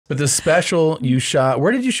But the special you shot,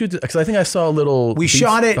 where did you shoot? Because I think I saw a little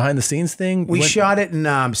shot it behind the scenes thing. We shot it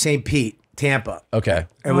in St. Pete, Tampa. Okay.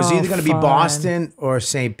 It was either going to be Boston or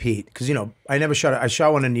St. Pete. Because, you know, I never shot it. I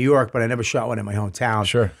shot one in New York, but I never shot one in my hometown.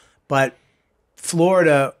 Sure. But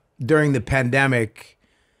Florida, during the pandemic,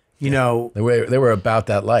 you know. They were about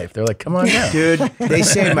that life. They're like, come on down. Dude, they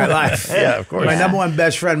saved my life. Yeah, of course. My number one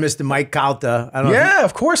best friend, Mr. Mike Calta. I don't know. Yeah,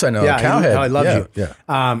 of course I know. Yeah, Cowhead. I love you.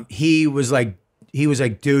 Yeah. He was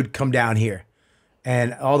like, dude, come down here.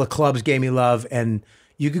 And all the clubs gave me love. And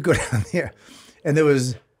you could go down there. And there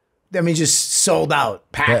was, I mean, just sold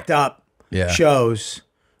out, packed up shows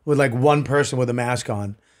with like one person with a mask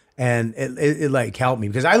on. And it like helped me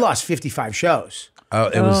because I lost 55 shows. Oh,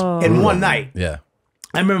 it was in one night. Yeah.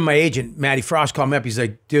 I remember my agent, Matty Frost, called me up. He's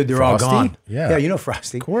like, dude, they're Frosty? all gone. Yeah. Yeah, you know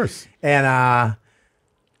Frosty. Of course. And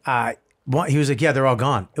he was like, yeah, they're all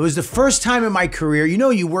gone. It was the first time in my career, you know,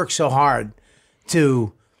 you work so hard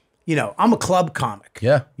to, you know, I'm a club comic.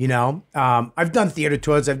 Yeah. You know, I've done theater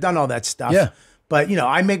tours. I've done all that stuff. Yeah. But, you know,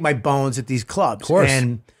 I make my bones at these clubs. Of course.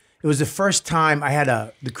 And it was the first time I had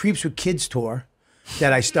the Creeps with Kids tour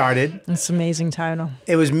that I started. That's an amazing title.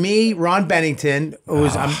 It was me, Ron Bennington. It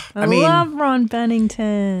was, I mean, love Ron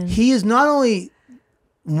Bennington. he is not only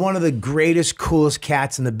one of the greatest, coolest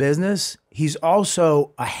cats in the business, he's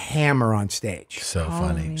also a hammer on stage. So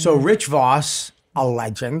funny. So Rich Voss, a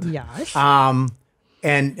legend. Yes.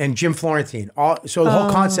 And Jim Florentine. So the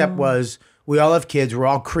whole concept was we all have kids, we're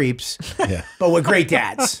all creeps, but we're great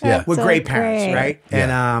dads. Yeah. We're So great parents, great. right?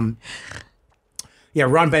 Yeah. And yeah,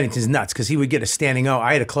 Ron Bennington's nuts because he would get a standing O.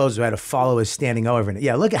 I had a closer, I had to follow his standing O every night.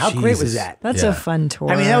 Yeah, look at how great was that? That's a fun tour.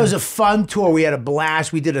 I mean, that was a fun tour. We had a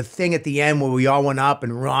blast. We did a thing at the end where we all went up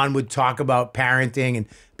and Ron would talk about parenting and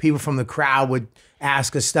people from the crowd would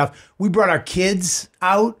ask us stuff. We brought our kids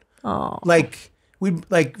out. Oh. Like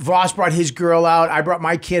Voss brought his girl out. I brought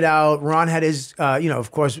my kid out. Ron had his,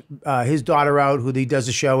 of course, his daughter out who he does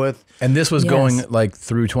the show with. And this was going like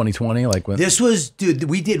through 2020? Like when This was,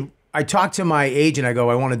 dude, I talked to my agent. I go,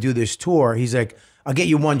 I want to do this tour. He's like, I'll get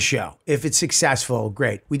you one show. If it's successful,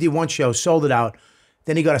 great. We did one show, sold it out.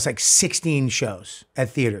 Then he got us like 16 shows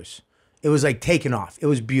at theaters. It was like taking off. It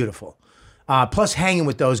was beautiful. Plus hanging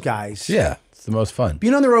with those guys. Yeah, it's the most fun.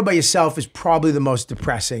 Being on the road by yourself is probably the most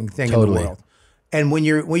depressing thing in the world. And when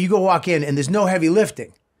you go walk in and there's no heavy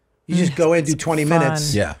lifting, you just go in, do 20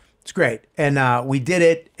 minutes. Yeah. It's great. And we did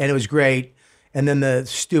it and it was great. And then the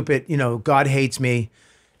stupid, God hates me.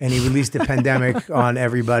 And he released the pandemic on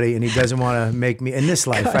everybody, and he doesn't want to make me. In this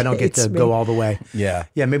life, I don't get to go all the way. Yeah,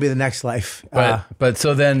 yeah, maybe the next life. But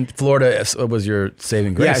so then Florida was your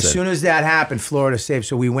saving grace. Yeah, as soon as that happened, Florida saved.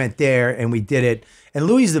 So we went there and we did it. And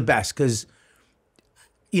Louis is the best because,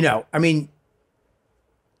 I mean,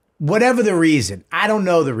 whatever the reason, I don't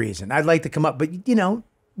know the reason. I'd like to come up, but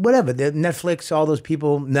whatever. The Netflix, all those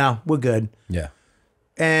people, no, we're good. Yeah.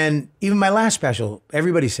 And even my last special,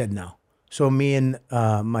 everybody said no. So me and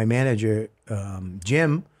my manager,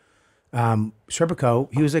 Jim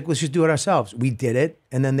Serpico, he was like, let's just do it ourselves. We did it,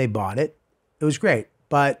 and then they bought it. It was great.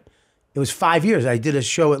 But it was 5 years. I did a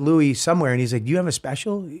show at Louis somewhere, and he's like, do you have a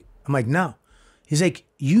special? I'm like, no. He's like,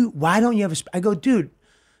 why don't you have a special? I go, dude,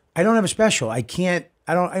 I don't have a special. I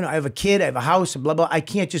have a kid, I have a house, blah, blah. I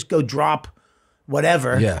can't just go drop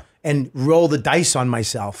whatever and roll the dice on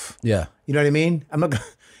myself. Yeah. You know what I mean? I'm not going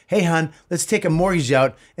hey, hon, let's take a mortgage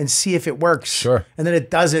out and see if it works. Sure. And then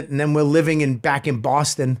it doesn't, and then we're living back in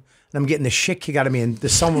Boston, and I'm getting the shit kicked out of me in the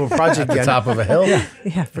Somerville project again. Top of a hill?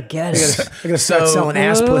 Yeah, forget it. I gotta start selling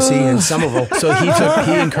ass pussy in Somerville. So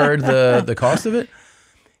he incurred the cost of it?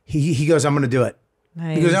 He goes, I'm gonna do it.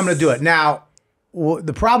 Nice. He goes, I'm gonna do it. Now,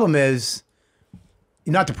 the problem is,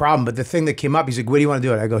 not the problem, but the thing that came up, he's like, where do you want to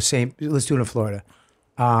do it? I go, let's do it in Florida.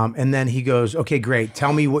 And then he goes, okay, great.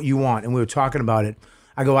 Tell me what you want. And we were talking about it.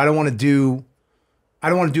 I go, I don't want to do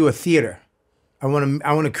a theater. I want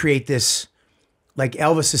to create this like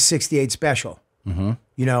Elvis's 68 special,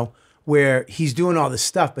 where he's doing all this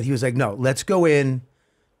stuff, but he was like, no, let's go in,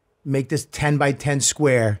 make this 10 by 10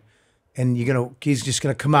 square. And he's just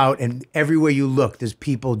going to come out, and everywhere you look, there's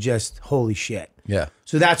people just, holy shit. Yeah.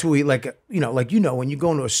 So that's what we when you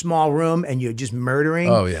go into a small room and you're just murdering.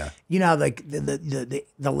 Oh yeah. Like the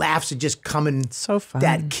laughs are just coming. So fun.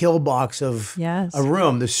 That kill box of a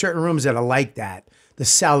room. There's certain rooms that are like that. The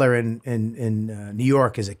Cellar in New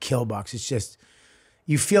York is a kill box. It's just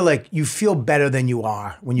you feel better than you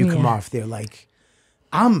are when you come off there. Like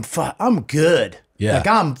I'm good. Yeah. Like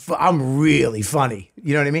I'm really funny.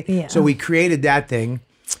 You know what I mean? Yeah. So we created that thing,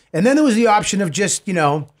 and then there was the option of just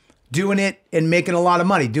doing it and making a lot of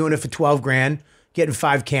money, doing it for 12 grand, getting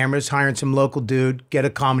 5 cameras, hiring some local dude, get a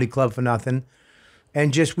comedy club for nothing.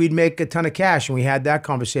 and just we'd make a ton of cash. And we had that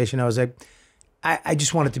conversation. I was like, I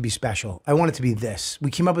just want it to be special. I want it to be this. We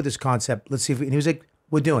came up with this concept. Let's see if we, and he was like,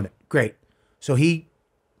 we're doing it. Great. So he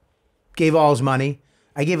gave all his money.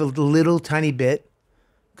 I gave a little tiny bit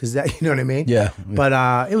because that, you know what I mean? Yeah.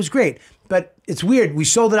 But it was great. But it's weird. We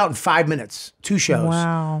sold it out in 5 minutes, 2 shows.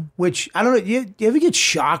 Wow. Which I don't know. You ever get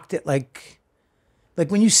shocked at like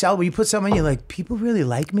when you put something, you're like, people really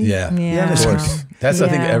like me. Yeah. Yeah. Of course. That's I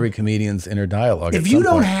think Yeah. every comedian's inner dialogue. If at you some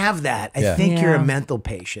don't point. have that, I Yeah. think you're a Yeah. mental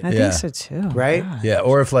patient, I Yeah. think so too. right? God. Yeah,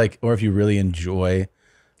 or if you really enjoy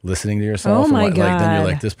listening to yourself, Oh my like then you're God.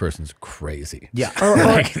 like, this person's crazy. Yeah. Or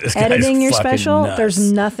Like, this guy's editing your fucking special. nuts. There's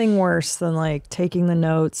nothing worse than like taking the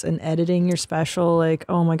notes and editing your special. Like,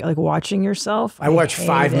 oh my God, like watching yourself. I watched hate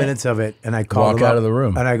 5 it. minute of it, and I called Walk him out up, of the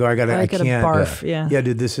room. and I go, I I can't. barf. Yeah. Yeah,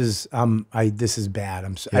 dude, this is this is bad.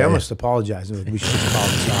 I Yeah, almost apologized. Like, we should just call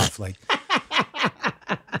this off. Like,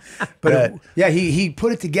 but yeah, he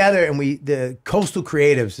put it together, and the Coastal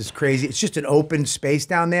Creatives is crazy. It's just an open space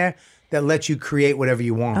down there that lets you create whatever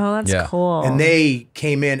you want. Oh, that's Yeah. cool. And they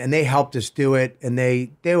came in and they helped us do it, and they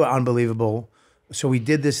were unbelievable. So we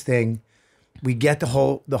did this thing. We get the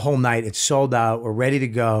whole night. It's sold out. We're ready to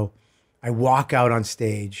go. I walk out on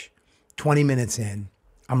stage. 20 minutes in,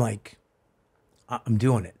 I'm like, I'm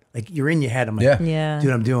doing it. Like, you're in your head. I'm like, Yeah. Yeah.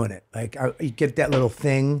 dude, I'm doing it. Like, you get that little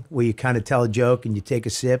thing where you kind of tell a joke and you take a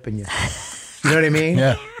sip and you know what I mean?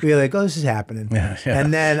 Yeah. You're like, oh, this is happening. Yeah.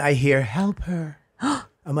 And then I hear, help her.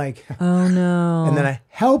 I'm like, Oh no. and then I,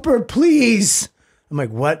 help her, please. I'm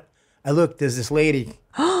like, what? I look, there's this lady.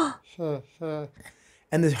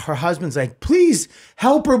 And her husband's like, please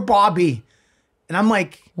help her, Bobby. And I'm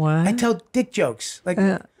like, What? I tell dick jokes. Like,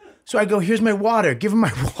 so I go, here's my water. Give him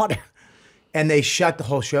my water. And they shut the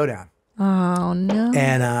whole show down. Oh no.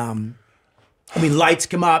 And lights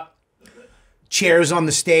come up, chairs on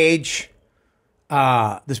the stage.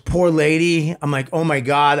 This poor lady. I'm like, oh my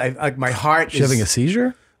God. Like my heart She's is having a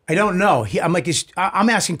seizure? I don't know. I'm like, I'm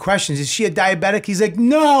asking questions. Is she a diabetic? He's like,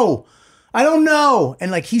 no, I don't know.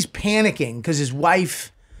 And like, he's panicking because his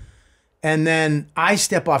wife. And then I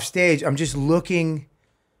step off stage. I'm just looking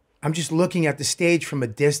at the stage from a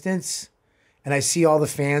distance, and I see all the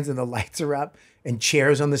fans and the lights are up and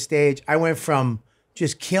chairs on the stage. I went from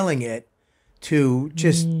just killing it to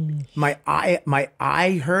just my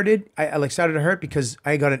eye hurted. I like started to hurt because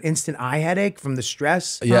I got an instant eye headache from the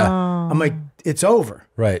stress. Yeah. I'm like, it's over.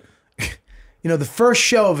 Right. You know, the first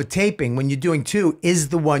show of a taping when you're doing 2 is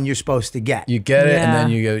the one you're supposed to get. You get it, and Yeah.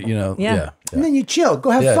 then you go, Yeah. yeah. And then you chill.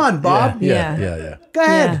 Go have Yeah. fun, Bob. Yeah. Yeah. Yeah. Go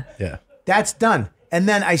ahead. Yeah. That's done. And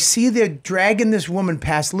then I see they're dragging this woman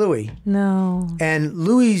past Louis. No. And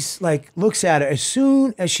Louis like looks at her. As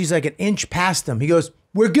soon as she's like an inch past him, he goes,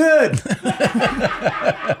 we're good.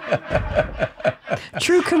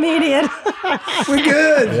 True comedian. We're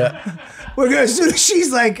good. Yeah. We're good. As soon as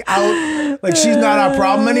she's like out, like she's not our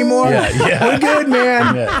problem anymore. Yeah, yeah. We're good,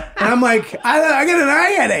 man. Yeah. And I'm like, I got an eye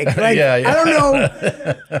headache. Like, Yeah, yeah.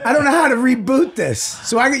 I don't know how to reboot this.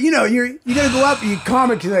 So you gotta go up, you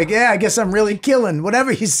comic, you're like, yeah, I guess I'm really killing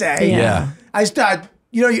whatever you say. Yeah. I start,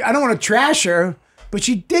 I don't want to trash her, but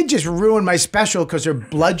she did just ruin my special because her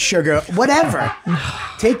blood sugar, whatever.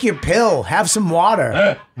 Take your pill, have some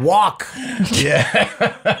water, walk,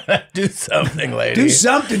 Yeah. Do something, lady. do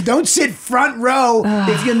something. Don't sit front row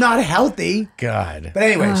if you're not healthy. God. But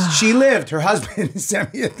anyways, she lived. Her husband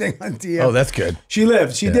sent me a thing on DM. Oh, that's good. She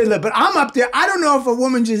lived. She did live. But I'm up there. I don't know if a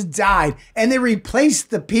woman just died and they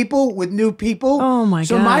replaced the people with new people. Oh, my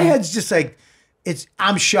So God. my head's just like,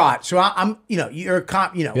 I'm shot. So I'm you're a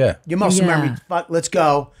comp, Yeah. your muscle Yeah. memory. Fuck, let's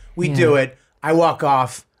go. We Yeah. do it. I walk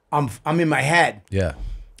off. I'm in my head Yeah.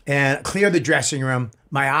 and clear the dressing room.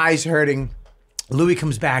 My eyes hurting. Louis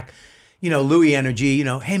comes back. Louis energy.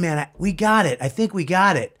 Hey man, we got it. I think we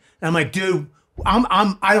got it. And I'm like, dude,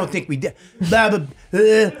 I don't think we did. Blah,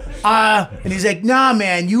 blah, and he's like, nah,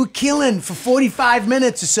 man, you were killing for 45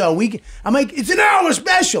 minutes or so. I'm like, it's an hour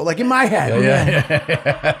special, like in my head.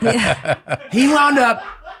 Yeah. He wound up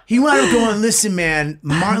going, listen, man,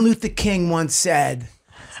 Martin Luther King once said,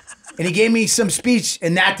 and he gave me some speech,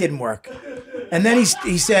 and that didn't work. And then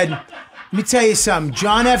he said, let me tell you something.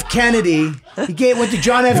 John F. Kennedy, went to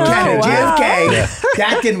John F. Kennedy, wow. JFK.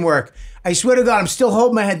 That didn't work. I swear to God, I'm still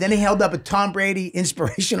holding my head. Then he held up a Tom Brady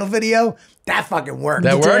inspirational video. That fucking worked.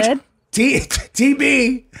 That worked? Did?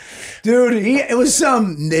 TB, dude, it was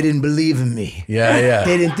they didn't believe in me. Yeah. Yeah.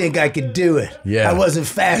 They didn't think I could do it. Yeah. I wasn't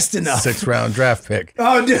fast enough. 6th-round draft pick.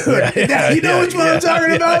 Oh, dude. You know which one I'm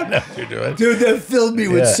talking about? I know what you're doing. Dude, that filled me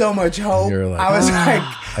with Yeah. so much hope. You're like, I was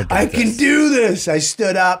got I can this. do this. I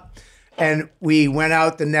stood up and we went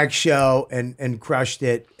out the next show and crushed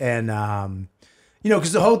it. And You know,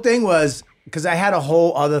 because the whole thing was, because I had a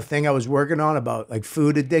whole other thing I was working on about like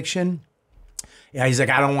food addiction. Yeah, he's like,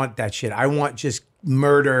 I don't want that shit. I want just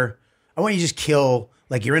murder. I want you to just kill,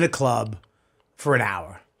 like you're in a club for an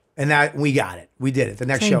hour. And that we got it. We did it. The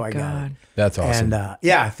next show I got it. That's awesome. And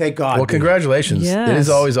yeah, thank God. Well, congratulations. Yes. It is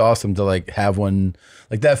always awesome to like have one,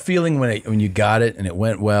 like that feeling when you got it and it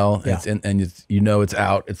went well, Yeah. and it's, you know it's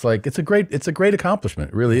out. It's like it's a great accomplishment.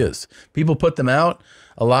 It really is. People put them out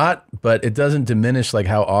a lot, but it doesn't diminish like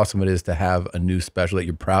how awesome it is to have a new special that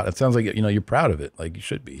you're proud. It sounds like you're proud of it. Like you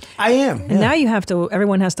should be. I am. And now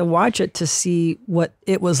everyone has to watch it to see what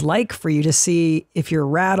it was like for you, to see if you're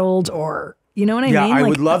rattled or. You know what I mean? Yeah, I Like,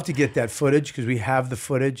 would love to get that footage because we have the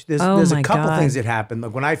footage. There's Oh a my couple God. things that happened.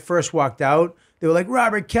 Like when I first walked out, they were like,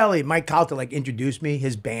 Robert Kelly. Mike Calta like introduced me,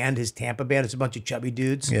 his band, his Tampa band. It's a bunch of chubby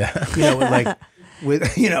dudes. Yeah.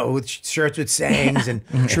 You know, with shirts with sayings and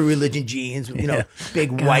True Religion jeans, with,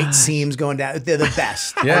 big white seams going down. They're the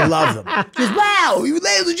best. Yeah. I love them. Just wow, you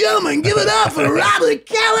ladies and gentlemen, give it up for Robert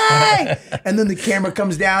Kelly. And then the camera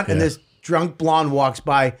comes down and this drunk blonde walks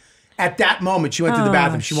by. At that moment, she went to the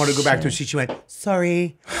bathroom. She wanted to go back to her seat. She went,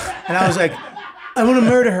 sorry. And I was like, I want to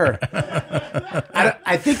murder her.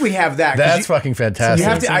 I think we have that. That's fucking fantastic. You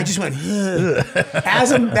have to. I just went,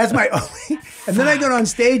 that's my only. And then I got on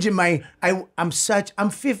stage and I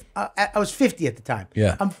was 50 at the time.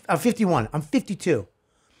 Yeah. I'm 51. I'm 52.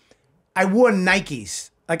 I wore Nikes.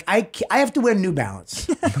 Like I have to wear New Balance.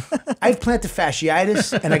 I have plantar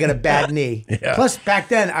fasciitis and I got a bad knee. Yeah. Plus back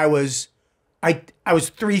then I was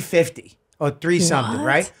 350 or 3 something, What?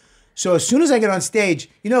 right? So as soon as I get on stage,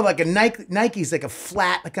 like a Nike's like a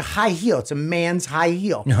flat, like a high heel. It's a man's high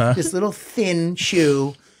heel. This little thin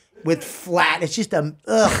shoe with flat. It's just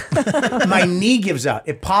my knee gives out.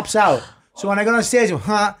 It pops out. So when I go on stage,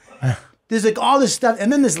 there's like all this stuff.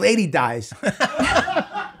 And then this lady dies. It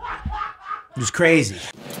was crazy.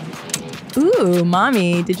 ooh,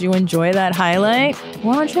 mommy, did you enjoy that highlight?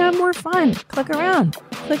 Why don't you have more fun? Click around.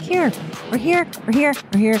 Click here, or here, or here,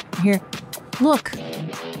 or here, or here. Look,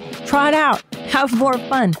 try it out. Have more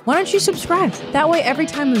fun. Why don't you subscribe? That way, every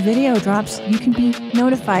time a video drops, you can be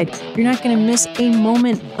notified. You're not going to miss a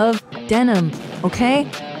moment of denim, okay?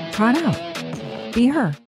 Try it out. Be her.